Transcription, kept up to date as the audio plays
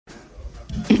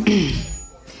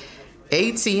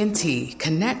AT&T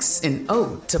connects an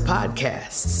ode to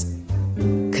podcasts.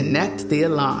 Connect the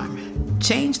alarm.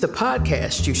 Change the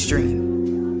podcast you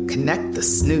stream. Connect the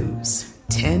snooze.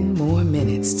 10 more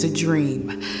minutes to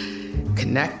dream.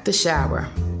 Connect the shower.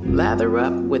 Lather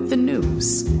up with the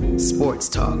news. Sports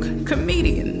talk,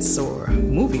 comedians, or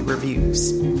movie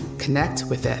reviews. Connect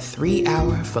with that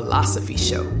 3-hour philosophy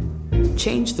show.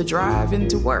 Change the drive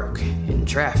into work in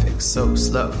traffic so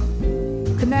slow.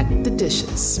 Connect the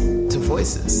dishes to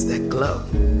voices that glow.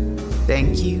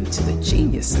 Thank you to the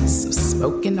geniuses of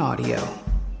spoken audio.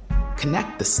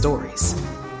 Connect the stories.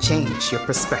 Change your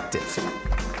perspective.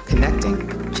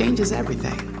 Connecting changes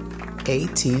everything.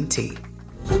 AT&T.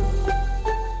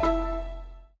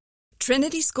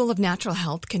 Trinity School of Natural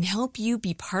Health can help you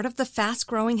be part of the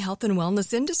fast-growing health and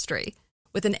wellness industry.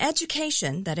 With an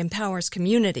education that empowers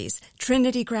communities,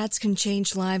 Trinity grads can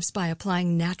change lives by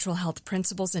applying natural health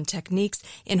principles and techniques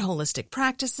in holistic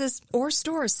practices or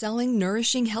stores selling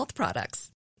nourishing health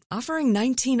products. Offering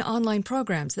 19 online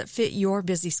programs that fit your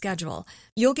busy schedule,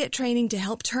 you'll get training to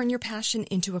help turn your passion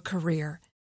into a career.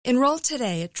 Enroll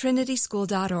today at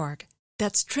trinityschool.org.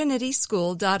 That's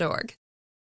trinityschool.org.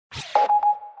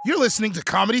 You're listening to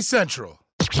Comedy Central.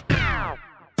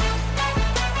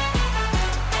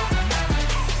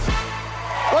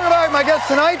 Welcome back, my guest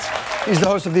tonight. He's the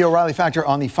host of The O'Reilly Factor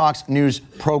on the Fox News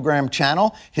program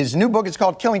channel. His new book is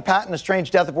called Killing Patton, The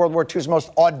Strange Death of World War II's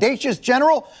Most Audacious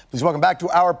General. Please welcome back to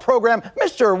our program,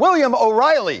 Mr. William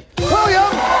O'Reilly.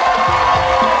 William!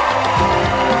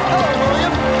 Hello,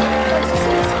 William. Nice to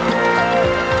see you.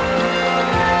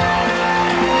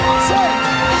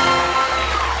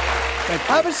 Sit.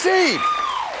 Have a seat.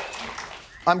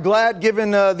 I'm glad,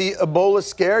 given the Ebola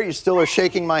scare, you still are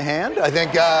shaking my hand. I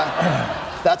think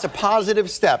that's a positive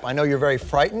step. I know you're very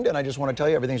frightened, and I just want to tell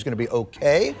you everything's going to be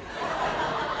okay.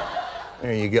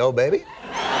 There you go, baby. Keep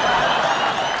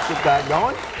that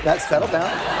going. That's settled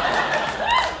down.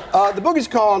 The book is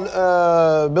called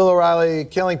Bill O'Reilly,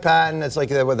 Killing Patton. It's like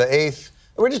the 8th.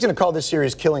 We're just going to call this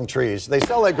series Killing Trees. They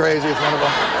sell like crazy. It's wonderful.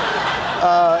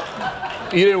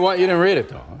 You didn't read it,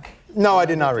 though, huh? No, I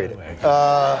did not read it.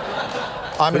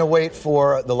 I'm going to wait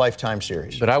for the Lifetime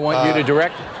series. But I want you to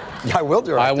direct it. Yeah, I will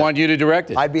direct it. I want you to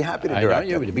direct it. I'd be happy to direct it.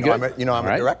 You'd be good. I'm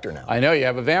a director now. I know you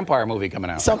have a vampire movie coming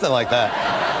out. Something like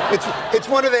that. It's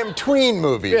one of them tween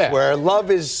movies where love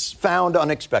is found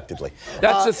unexpectedly.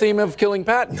 That's the theme of Killing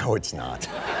Patton. No, it's not.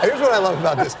 Here's what I love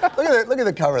about this. Look at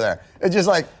the cover there. It's just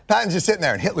like Patton's just sitting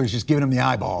there and Hitler's just giving him the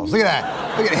eyeballs. Look at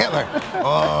that. Look at Hitler.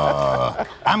 Oh,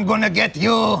 I'm gonna get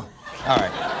you. All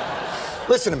right.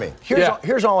 Listen to me.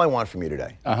 Here's all I want from you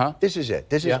today. This is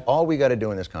it. This is all we got to do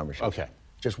in this conversation. Okay.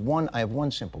 Just I have one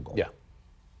simple goal. Yeah.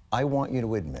 I want you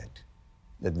to admit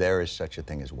that there is such a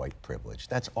thing as white privilege.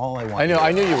 That's all I want. I knew you were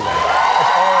going to.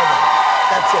 That's all I want.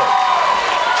 That's it.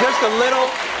 Just a little.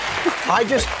 I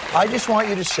just want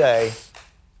you to say,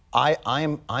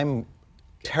 I'm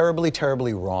terribly,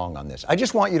 terribly wrong on this. I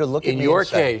just want you to look at me. In your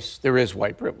case, there is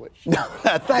white privilege. No,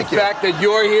 thank you. The fact that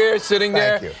you're here sitting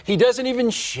there, he doesn't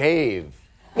even shave.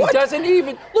 What? He doesn't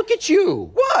even look at you.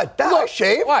 What? I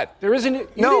shave? What? There isn't. You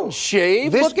didn't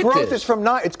shave. This look at growth is from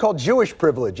not. It's called Jewish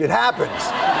privilege. It happens.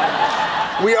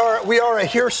 we are a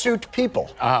hirsute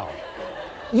people. Oh.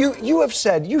 You have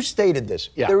said, you stated this.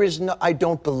 Yeah. There is no. I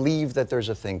don't believe that there's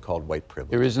a thing called white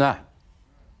privilege. There is not.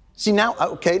 See now,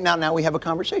 now we have a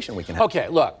conge we can have. Okay,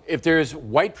 look, if there's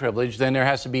white privilege, then there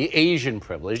has to be Asian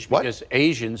privilege because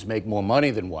Asians make more money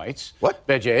than whites. What?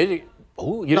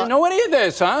 Oh, you didn't know any of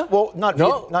this, huh? Well, not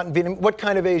in Vietnam. What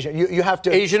kind of Asian? You have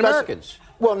to. Asian Americans.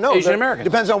 Well, no. Asian Americans.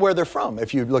 Depends on where they're from.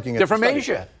 If you're looking at. They're from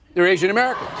Asia. They're Asian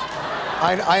Americans.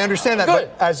 I understand that.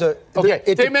 Good. But as a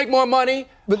they make more money,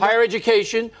 higher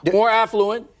education, more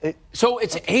affluent. So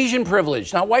it's Asian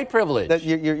privilege, not white privilege.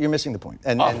 You're missing the point.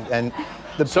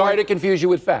 Sorry to confuse you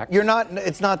with facts. You're not.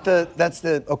 It's not the. That's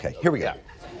the. Okay. Here we go.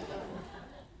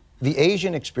 The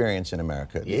Asian experience in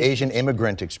America, the Asian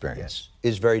immigrant experience,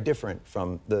 is very different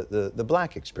from the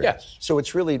black experience. Yes. So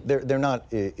it's really, they're not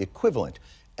equivalent.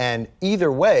 And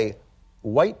either way,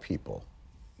 white people,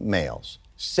 males,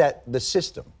 set the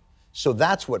system. So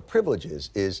that's what privilege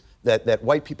is that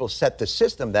white people set the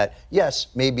system that, yes,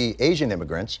 maybe Asian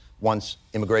immigrants, once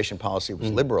immigration policy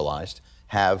was liberalized,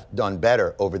 have done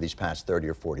better over these past 30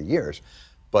 or 40 years.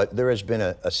 But there has been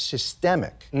a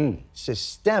systemic,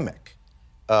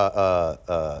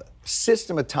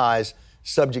 systematized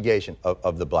subjugation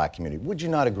of the black community. Would you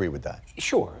not agree with that?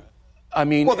 Sure. I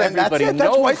mean, well, then everybody that's it.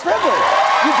 knows. That's white privilege.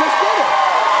 You just did it.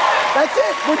 That's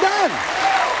it. We're done.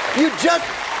 You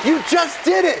just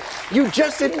did it. You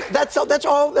just didn't. That's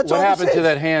all. What happened to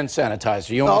that hand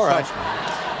sanitizer? You almost touched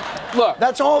me. Look,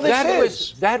 That's all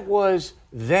this is. That was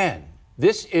then.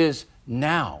 This is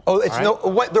now. Oh, it's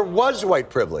there was white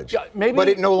privilege, but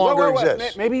it no longer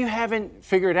exists. Maybe you haven't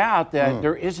figured out that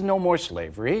there is no more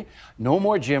slavery, no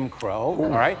more Jim Crow, all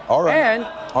right? All right. And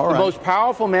the most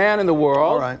powerful man in the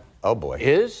world All right. Oh, boy.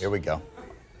 Here we go.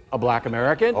 A black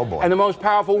American. Oh, boy. And the most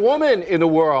powerful woman in the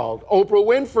world, Oprah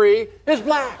Winfrey, is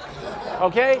black.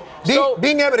 Okay?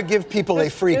 Being able to give people a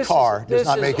free car does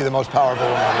not make you the most powerful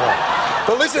woman in the world.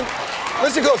 But listen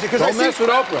closely, because Don't mess with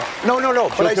Oprah. No.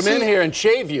 She'll come in here and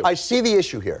shave you. I see the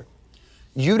issue here.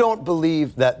 You don't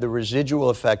believe that the residual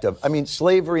effect of,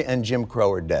 slavery and Jim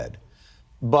Crow are dead.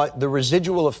 But the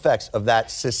residual effects of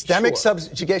that systemic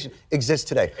subjugation exist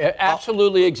today. It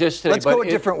absolutely exists today. Let's go a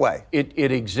different way.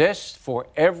 It exists for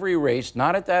every race,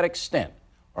 not at that extent.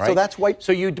 All right? So that's white.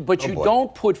 So you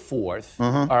don't put forth,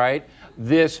 all right,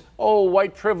 this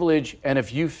white privilege, and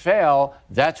if you fail,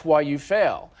 that's why you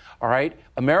fail. All right?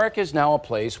 America is now a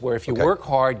place where if you work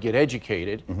hard, get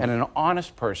educated, and an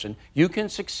honest person, you can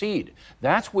succeed.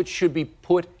 That's what should be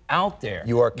put out there.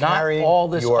 You are carrying not all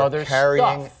this other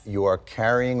stuff. You are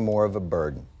carrying more of a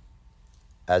burden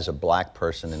as a black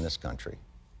person in this country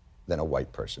than a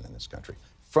white person in this country.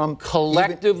 From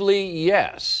collectively,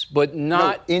 yes, but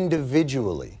not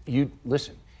individually.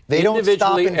 Listen. They don't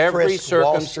stop and every frisk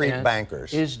Wall Street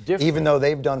bankers, is different. even though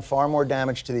they've done far more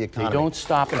damage to the economy. They don't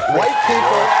stop and frisk. White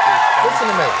people, listen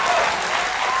to me.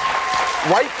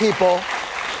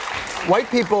 White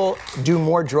people do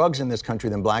more drugs in this country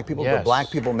than black people, but black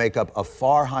people make up a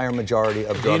far higher majority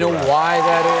of drug Do you know why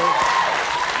that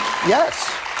is?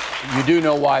 Yes. You do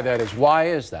know why that is. Why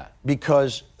is that?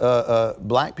 Because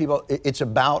black people, it's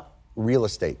about real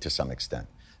estate to some extent.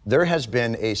 There has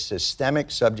been a systemic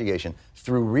subjugation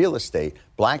through real estate.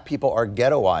 Black people are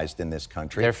ghettoized in this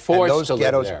country. They're forced to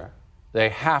live there. They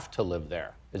have to live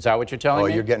there. Is that what you're telling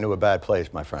me? Oh, you're getting to a bad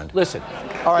place, my friend. Listen,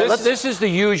 all right, this is the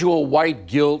usual white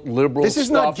guilt liberal stuff. This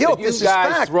is not guilt. This is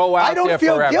fact. Throw out I don't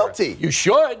feel forever. guilty. You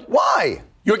should. Why?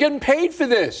 You're getting paid for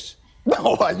this.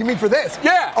 No, you mean for this?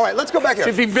 Yeah. All right, let's go back here.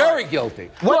 Should be very guilty.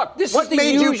 Look, this is the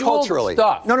usual culturally?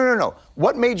 stuff. No.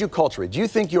 What made you culturally? Do you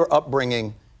think your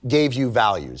upbringing gave you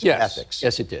values, ethics?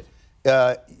 Yes, it did.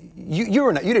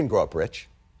 You didn't grow up rich,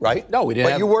 right? No, we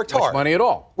didn't. But you worked hard. Much money at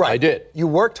all. Right. I did. You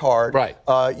worked hard. Right.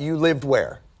 You lived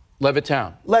where?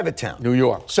 Levittown, New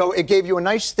York. So it gave you a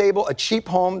nice, stable, a cheap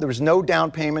home. There was no down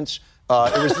payments.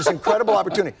 It was this incredible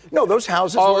opportunity. No, those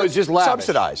houses were just lavish.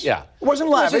 Subsidized. Yeah. It wasn't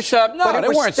lavish. They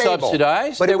weren't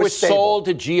subsidized. But they were sold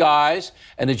to GIs,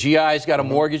 and the GIs got a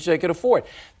mortgage they could afford.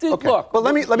 Look, but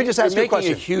let me just ask you a question.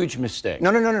 You're making a huge mistake.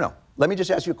 No. Let me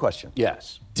just ask you a question.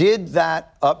 Yes. Did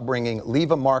that upbringing leave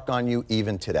a mark on you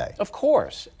even today? Of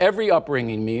course. Every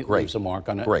upbringing leaves a mark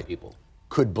on people.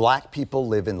 Could black people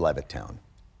live in Levittown?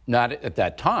 Not at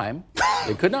that time.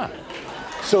 They could not.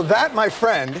 So that, my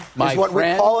friend, is what we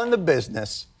call in the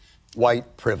business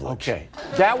white privilege. Okay.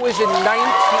 That was in No.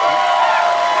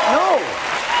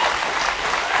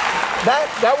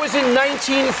 That was in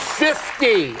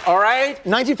 1950, all right?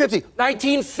 1950.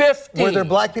 1950. Were there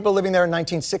black people living there in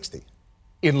 1960?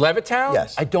 In Levittown?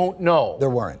 Yes. I don't know. There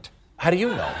weren't. How do you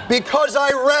know? Because I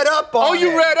read up on it. Oh,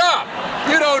 you read up?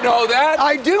 You don't know that?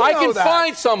 I do know that. I can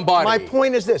find somebody. My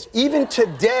point is this. Even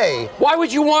today... Why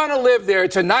would you want to live there?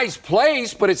 It's a nice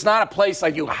place, but it's not a place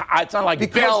like it's not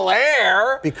like Bel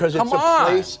Air. Because it's a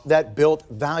place that built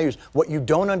values. What you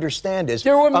don't understand is...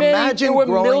 There were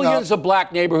millions of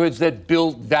black neighborhoods that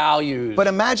built values. But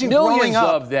imagine growing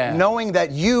up knowing that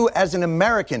you, as an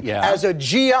American, as a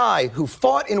GI who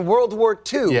fought in World War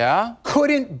II,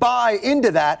 couldn't buy into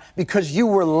that because you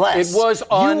were less. It was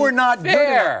unfair. You were not good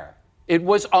enough. It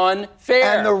was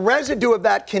unfair. And the residue of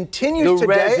that continues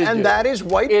today, and that is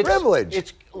white privilege.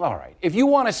 It's all right. If you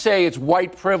want to say it's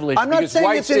white privilege because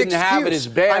whites didn't have it as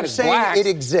bad as blacks, I'm saying it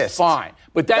exists. Fine.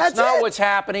 But that's not what's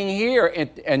happening here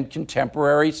in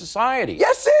contemporary society.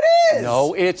 Yes, it is.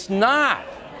 No, it's not.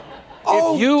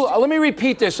 Oh. Let me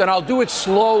repeat this, and I'll do it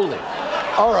slowly.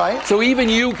 All right. So even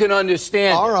you can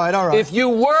understand. All right. If you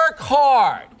work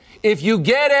hard, if you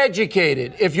get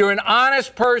educated, if you're an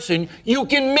honest person, you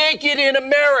can make it in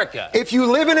America. If you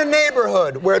live in a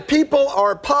neighborhood where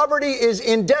poverty is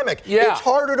endemic, it's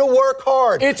harder to work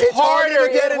hard. It's harder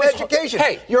to get an education.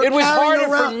 Hey, it was harder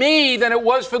for me than it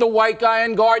was for the white guy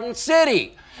in Garden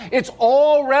City. It's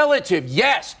all relative.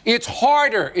 Yes, it's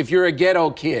harder if you're a ghetto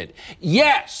kid.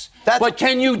 Yes. But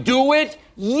can you do it?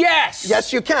 Yes.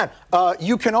 Yes, you can.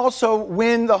 You can also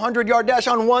win the 100-yard dash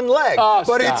on one leg.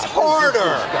 But it's harder.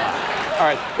 All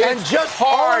right. And just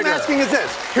all I'm asking is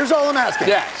this. Here's all I'm asking.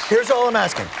 Yes. Here's all I'm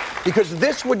asking. Because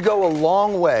this would go a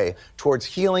long way towards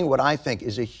healing what I think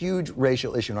is a huge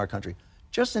racial issue in our country.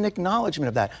 Just an acknowledgement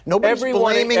of that. Nobody's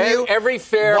blaming you. Every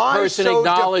fair person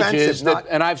acknowledges that,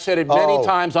 and I've said it many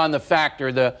times on The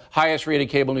Factor, the highest-rated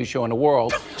cable news show in the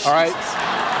world. All right,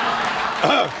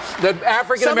 the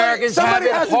African Americans have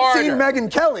it harder. Somebody hasn't seen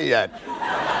Megyn Kelly yet.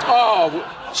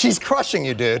 Oh, she's crushing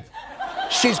you, dude.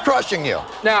 She's crushing you.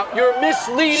 Now you're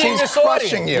misleading this audience.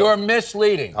 Crushing you. You're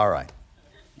misleading. All right.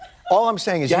 All I'm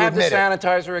saying is you have the admit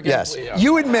sanitizer again. Yes, please?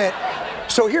 You admit.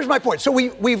 So here's my point. So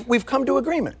we've come to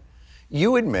agreement.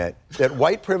 You admit that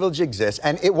white privilege exists,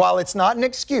 and while it's not an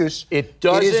excuse, it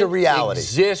is a reality.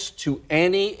 Exist to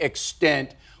any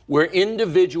extent where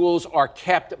individuals are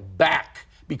kept back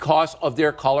because of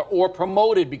their color or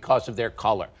promoted because of their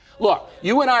color. Look,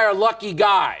 you and I are lucky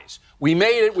guys. We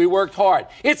made it. We worked hard.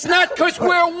 It's not because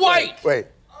we're white. Wait.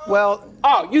 Well.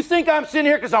 Oh, you think I'm sitting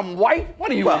here because I'm white?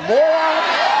 What are you, a moron?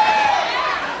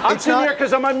 I'm sitting here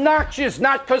because I'm obnoxious,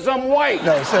 not because I'm white.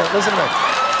 No, sir, listen to me.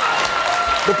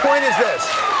 The point is this: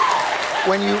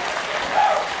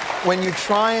 when you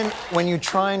try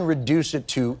and reduce it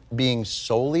to being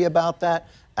solely about that,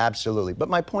 absolutely. But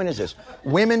my point is this: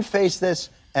 women face this,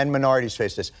 and minorities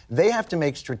face this. They have to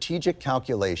make strategic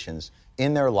calculations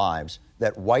in their lives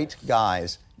that white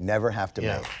guys never have to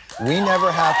make. We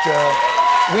never have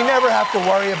to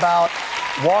worry about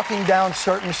walking down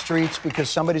certain streets because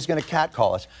somebody's going to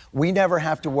catcall us. We never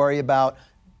have to worry about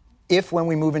if when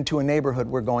we move into a neighborhood,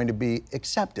 we're going to be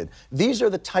accepted. These are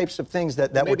the types of things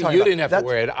that we're talking about. You didn't have to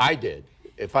worry it. I did.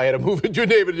 If I had to move into a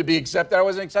neighborhood to be accepted, I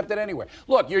wasn't accepted anywhere.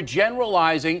 Look, you're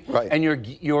generalizing, and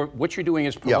you're what you're doing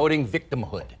is promoting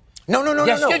victimhood. No.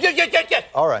 Yes.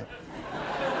 All right.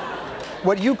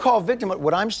 What you call victimhood,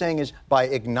 what I'm saying is by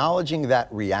acknowledging that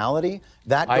reality,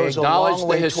 that goes a long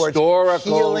way towards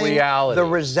healing the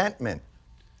resentment.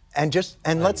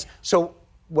 So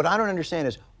what I don't understand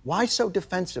is why so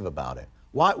defensive about it?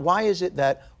 Why is it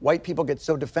that white people get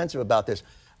so defensive about this?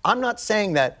 I'm not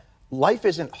saying that life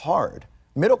isn't hard.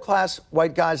 Middle-class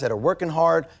white guys that are working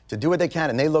hard to do what they can,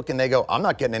 and they look and they go, I'm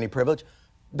not getting any privilege.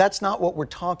 That's not what we're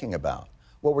talking about.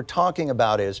 What we're talking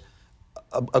about is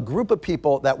a group of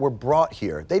people that were brought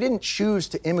here. They didn't choose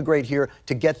to immigrate here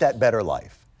to get that better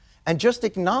life. And just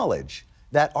acknowledge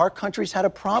that our country's had a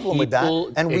problem with that,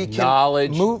 and we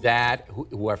can move that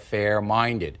who are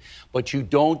fair-minded. But you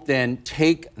don't then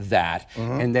take that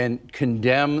and then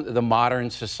condemn the modern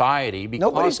society because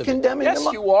nobody's of condemning it.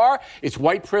 Yes, you are. It's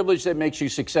white privilege that makes you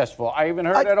successful. I even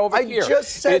heard that over here. I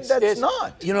just said that's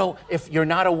not. You know, if you're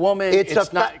not a woman,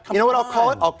 it's not. You know what I'll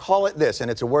call it? I'll call it this, and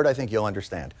it's a word I think you'll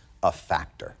understand. A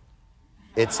factor.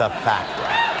 It's a factor.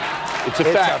 It's a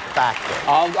factor.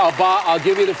 I'll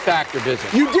give you the factor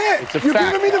business. You did. You're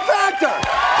giving me the factor.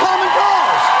 Common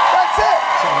cause. That's it.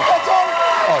 That's all.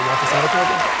 Oh, you want the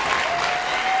sanitizer?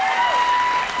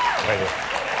 Right here.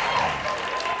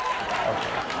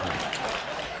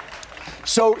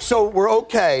 So we're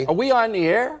okay. Are we on the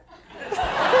air?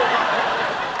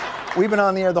 We've been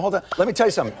on the air the whole time. Let me tell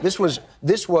you something. This was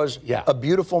a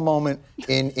beautiful moment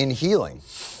in healing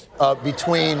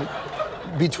between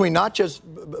not just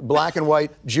black and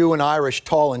white, Jew and Irish,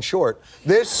 tall and short.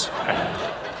 This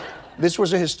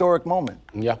was a historic moment.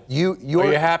 Yeah. Are you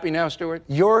happy now, Stewart?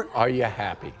 Are you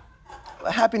happy?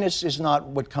 Happiness is not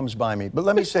what comes by me. But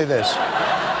let me say this.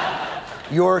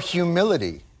 Your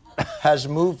humility has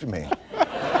moved me.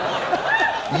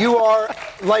 You are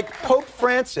like Pope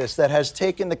Francis that has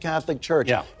taken the Catholic Church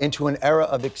into an era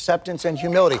of acceptance and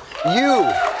humility.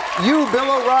 You,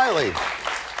 Bill O'Reilly,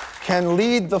 can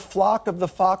lead the flock of the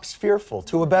fox fearful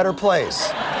to a better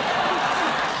place.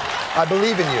 I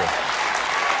believe in you.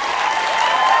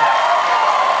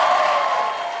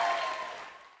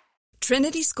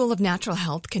 Trinity School of Natural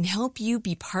Health can help you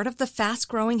be part of the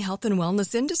fast-growing health and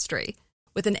wellness industry.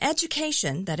 With an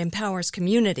education that empowers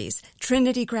communities,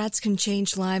 Trinity grads can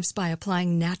change lives by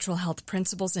applying natural health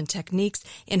principles and techniques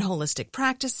in holistic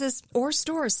practices or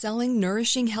stores selling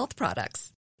nourishing health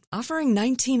products. Offering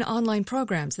 19 online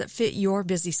programs that fit your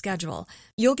busy schedule,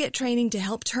 you'll get training to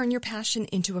help turn your passion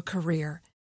into a career.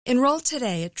 Enroll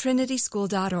today at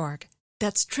trinityschool.org.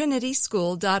 That's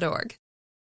trinityschool.org.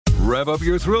 Rev up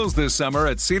your thrills this summer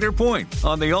at Cedar Point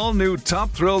on the all-new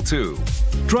Top Thrill 2.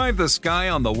 Drive the sky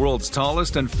on the world's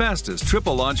tallest and fastest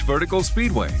triple-launch vertical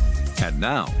speedway. And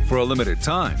now, for a limited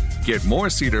time, get more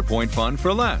Cedar Point fun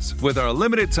for less with our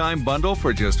limited-time bundle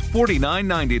for just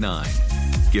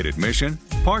 $49.99. Get admission,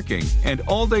 parking, and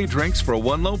all-day drinks for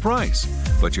one low price.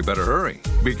 But you better hurry,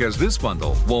 because this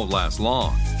bundle won't last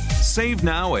long. Save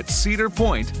now at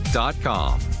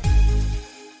cedarpoint.com.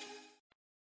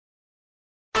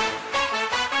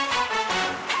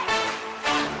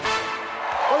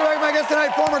 Welcome back, my guest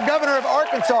tonight, former governor of Arkansas.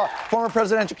 Arkansas, former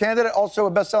presidential candidate, also a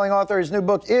best-selling author. His new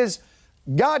book is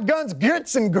God, Guns,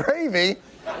 Grits, and Gravy,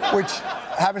 which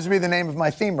happens to be the name of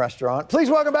my theme restaurant. Please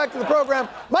welcome back to the program,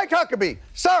 Mike Huckabee.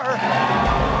 Sir.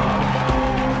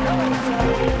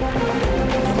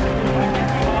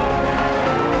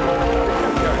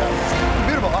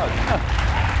 Beautiful hug.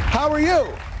 How are you?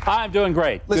 I'm doing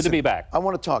great. Listen, good to be back. I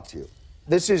want to talk to you.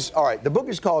 This is, all right, the book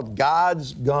is called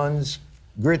God's, Guns,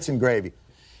 Grits, and Gravy.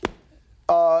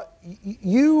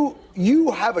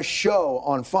 You have a show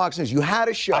on Fox News. You had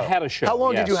a show. I had a show. How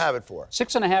long yes. did you have it for?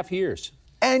 6.5 years.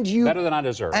 And you better than I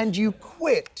deserve. And you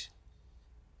quit.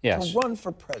 Yes. To run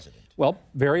for president. Well,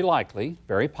 very likely,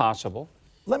 very possible.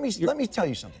 Let me tell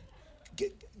you something.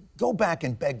 Go back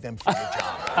and beg them for your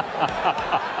job.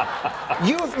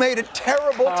 You've made a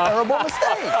terrible, terrible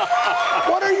mistake.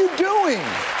 What are you doing?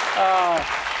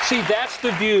 See, that's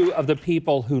the view of the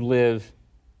people who live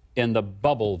in the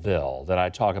Bubbleville that I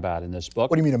talk about in this book.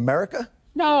 What do you mean, America?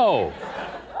 No.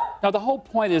 Now, the whole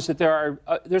point is that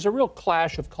there's a real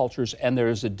clash of cultures, and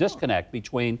there's a disconnect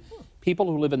between people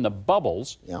who live in the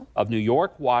bubbles of New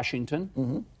York,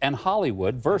 Washington, and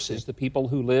Hollywood versus the people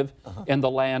who live in the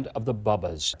land of the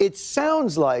Bubbas. It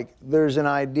sounds like there's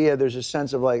a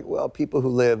sense of like, well, people who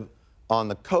live on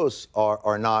the coast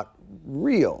are not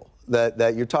real.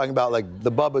 That you're talking about like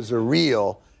the Bubbas are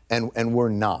real and we're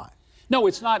not. No,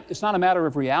 it's not a matter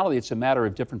of reality, it's a matter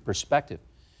of different perspective.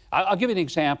 I'll give you an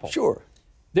example. Sure.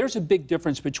 There's a big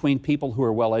difference between people who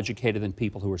are well-educated and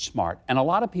people who are smart. And a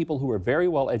lot of people who are very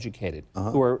well-educated,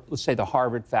 who are, let's say, the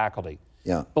Harvard faculty,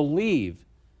 believe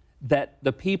that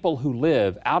the people who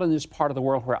live out in this part of the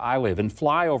world where I live, in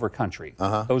flyover country,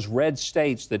 those red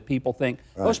states that people think,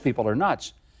 those people are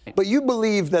nuts. But you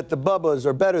believe that the Bubbas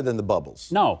are better than the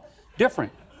Bubbles. No,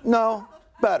 different. No,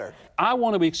 better. I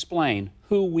want to explain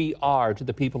who we are to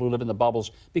the people who live in the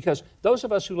bubbles, because those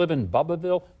of us who live in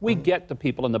Bubbaville, we get the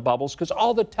people in the bubbles, because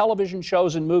all the television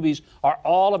shows and movies are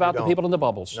all about the people in the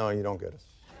bubbles. No, you don't get us.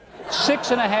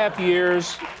 6.5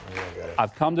 years,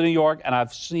 I've come to New York, and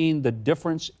I've seen the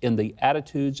difference in the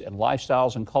attitudes and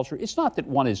lifestyles and culture. It's not that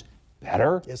one is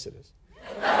better. Yes, it is.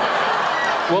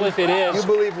 Well, if it is, you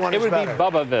believe one is better. It would be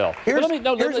Bubbaville.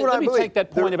 Let me take that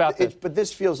point about this. But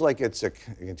this feels like it's a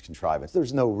contrivance.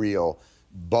 There's no real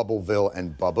Bubbleville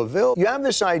and Bubbaville. You have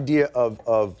this idea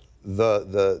of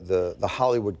the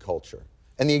Hollywood culture.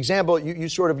 And the example, you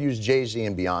sort of use Jay-Z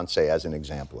and Beyonce as an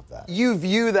example of that. You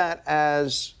view that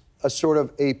as a sort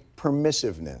of a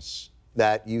permissiveness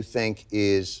that you think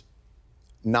is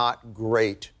not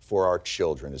great for our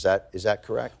children. Is that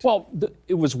correct? Well,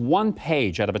 it was one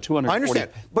page out of a 240. I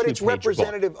understand, but it's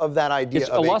representative of that idea. It's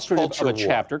illustrative of a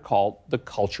chapter called "The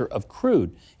Culture of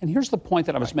Crude." And here's the point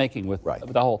that I was making with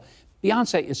the whole.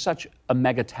 Beyonce is such a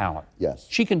mega talent. Yes.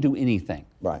 She can do anything.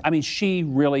 Right. I mean, she's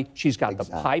got the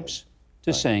pipes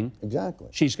to sing. Exactly.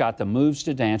 She's got the moves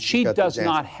to dance. She does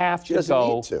not have to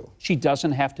go. She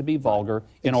doesn't have to be vulgar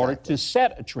in order to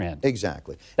set a trend.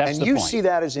 Exactly. That's and the you point. see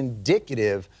that as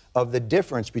indicative of the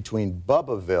difference between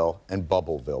Bubbaville and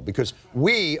Bubbleville, because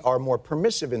we are more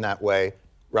permissive in that way,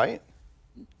 right?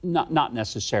 Not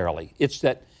necessarily. It's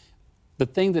that the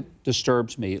thing that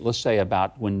disturbs me, let's say,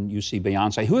 about when you see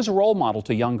Beyonce, who is a role model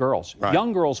to young girls. Right.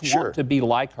 Young girls want to be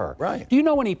like her. Right. Do you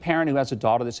know any parent who has a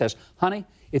daughter that says, honey,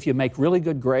 if you make really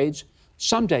good grades,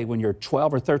 someday when you're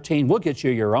 12 or 13, we'll get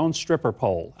you your own stripper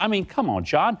pole? I mean, come on,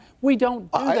 John. We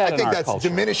don't do that in our culture. I think that's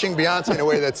diminishing Beyonce in a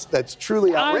way that's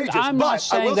truly outrageous. I'm not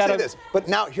saying I will that say this. But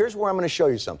now here's where I'm going to show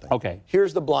you something. Okay.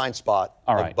 Here's the blind spot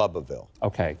of Bubbaville.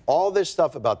 Okay. All this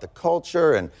stuff about the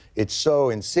culture, and it's so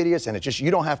insidious, and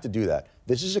you don't have to do that.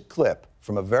 This is a clip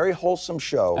from a very wholesome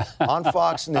show on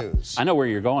Fox News. I know where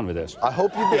you're going with this. I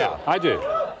hope you do. Yeah, I do.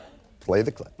 Play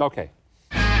the clip. Okay.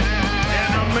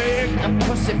 A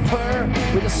pussy purr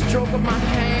with a stroke of my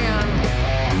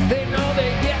hand. They know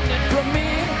they're getting it from me.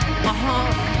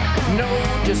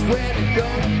 Know just where to go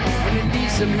when it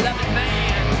needs a loving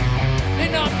man.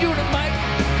 They know I'm doing it, Mike,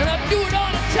 and I'm doing it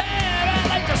all the time. I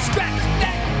like to scratch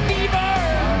that fever.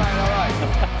 All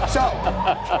right. So,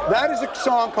 that is a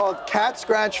song called Cat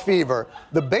Scratch Fever.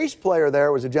 The bass player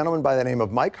there was a gentleman by the name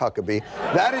of Mike Huckabee.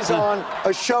 That is on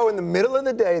a show in the middle of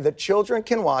the day that children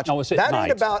can watch. No, it's at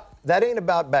night. That ain't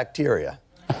about bacteria.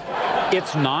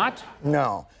 It's not?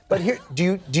 No. But here,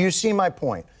 do you see my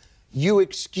point? You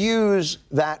excuse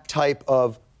that type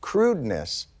of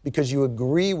crudeness because you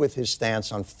agree with his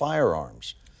stance on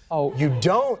firearms. Oh. You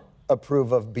don't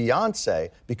approve of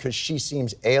Beyonce because she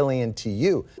seems alien to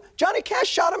you. Johnny Cash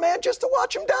shot a man just to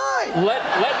watch him die.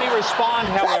 Let me respond,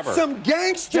 however. That's some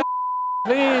gangster.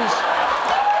 Please,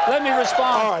 let me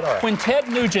respond. All right. When Ted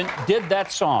Nugent did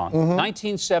that song,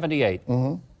 1978,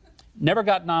 never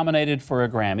got nominated for a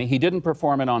Grammy. He didn't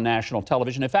perform it on national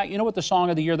television. In fact, you know what the song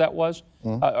of the year that was?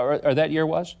 Or that year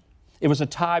was? It was a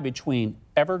tie between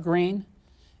Evergreen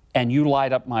and You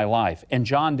Light Up My Life. And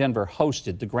John Denver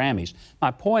hosted the Grammys.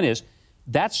 My point is,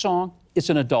 that song is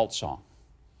an adult song,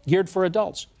 geared for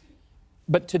adults.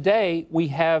 But today, we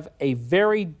have a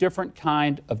very different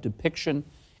kind of depiction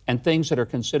and things that are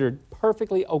considered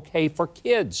perfectly okay for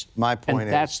kids. My point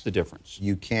and that's the difference.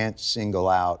 You can't single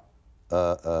out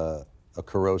a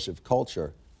corrosive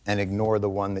culture and ignore the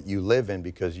one that you live in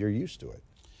because you're used to it.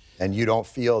 And you don't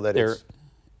feel that it's...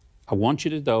 I want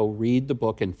you to, though, read the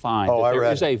book and find that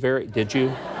there is a very... Did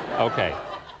you? Okay.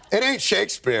 It ain't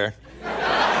Shakespeare.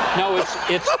 No,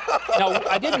 no,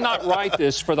 I did not write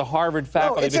this for the Harvard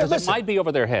faculty because it might be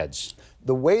over their heads.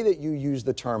 The way that you use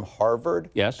the term Harvard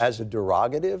as a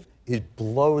derogative, it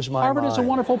blows my mind. Harvard is a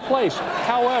wonderful place.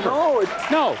 However...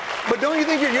 No. But don't you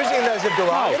think you're using it as a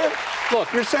derogative? No.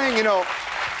 Look. You're saying, you know,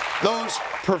 those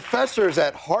professors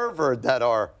at Harvard that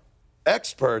are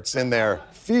experts in their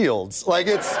fields, like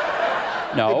it's...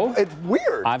 No. It's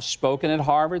weird. I've spoken at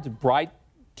Harvard, the bright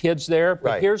kids there,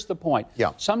 but here's the point.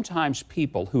 Yeah. Sometimes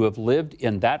people who have lived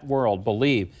in that world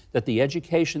believe that the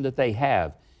education that they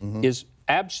have is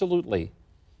absolutely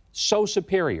so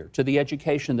superior to the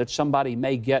education that somebody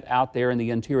may get out there in the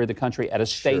interior of the country at a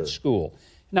state school.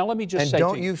 Now, let me just say to you...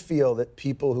 And don't you feel that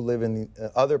people who live in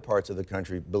the other parts of the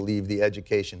country believe the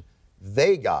education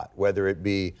they got, whether it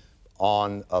be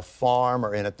on a farm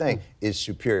or in a thing, is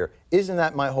superior? Isn't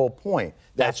that my whole point?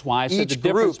 That's why I said the each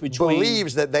difference group between...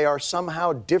 believes that they are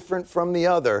somehow different from the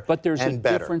other, but there's and a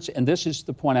better. difference, and this is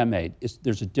the point I made, is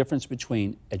there's a difference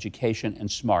between education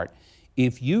and smart.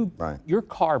 If your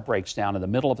car breaks down in the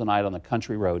middle of the night on the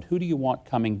country road, who do you want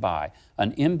coming by?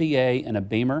 An MBA and a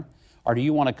Beamer? Or do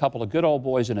you want a couple of good old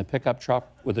boys in a pickup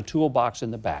truck with a toolbox in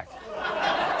the back?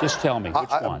 Just tell me, which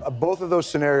one? Both of those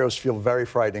scenarios feel very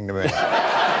frightening to me.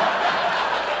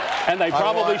 And they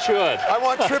probably should. I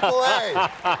want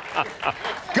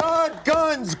AAA. God,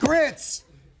 guns, grits,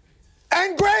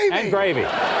 and gravy. And gravy.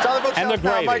 It's on the bookshelf And the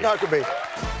now, gravy. Mike Huckabee.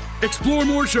 Explore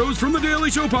more shows from The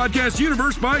Daily Show podcast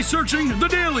universe by searching The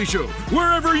Daily Show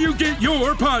wherever you get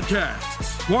your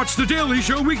podcasts. Watch The Daily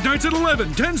Show weeknights at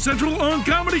 11, 10 Central on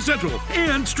Comedy Central,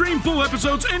 and stream full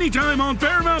episodes anytime on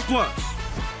Paramount+.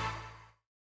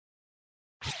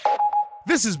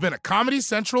 This has been a Comedy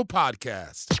Central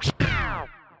podcast.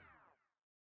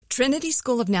 Trinity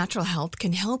School of Natural Health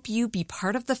can help you be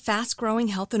part of the fast-growing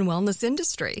health and wellness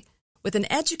industry. With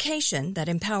an education that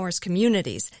empowers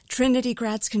communities, Trinity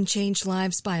grads can change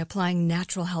lives by applying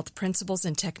natural health principles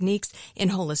and techniques in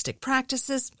holistic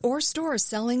practices or stores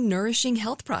selling nourishing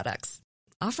health products.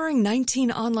 Offering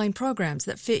 19 online programs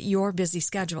that fit your busy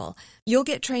schedule, you'll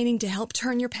get training to help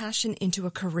turn your passion into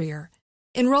a career.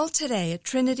 Enroll today at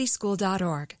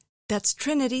trinityschool.org. That's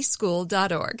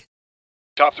trinityschool.org.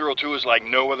 Top Thrill 2 is like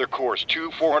no other course.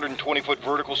 2 420-foot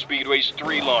vertical speedways,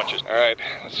 3 launches. All right,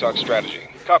 let's talk strategy.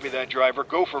 Copy that, driver.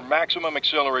 Go for maximum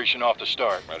acceleration off the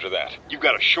start. Roger that. You've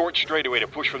got a short straightaway to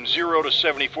push from 0 to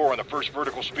 74 on the first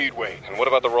vertical speedway. And what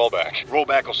about the rollback?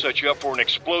 Rollback will set you up for an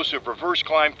explosive reverse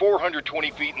climb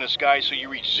 420 feet in the sky so you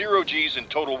reach 0 G's in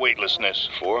total weightlessness.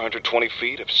 420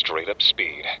 feet of straight-up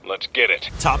speed. Let's get it.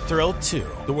 Top Thrill 2,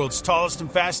 the world's tallest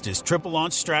and fastest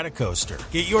triple-launch strata coaster.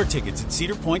 Get your tickets at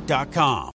cedarpoint.com.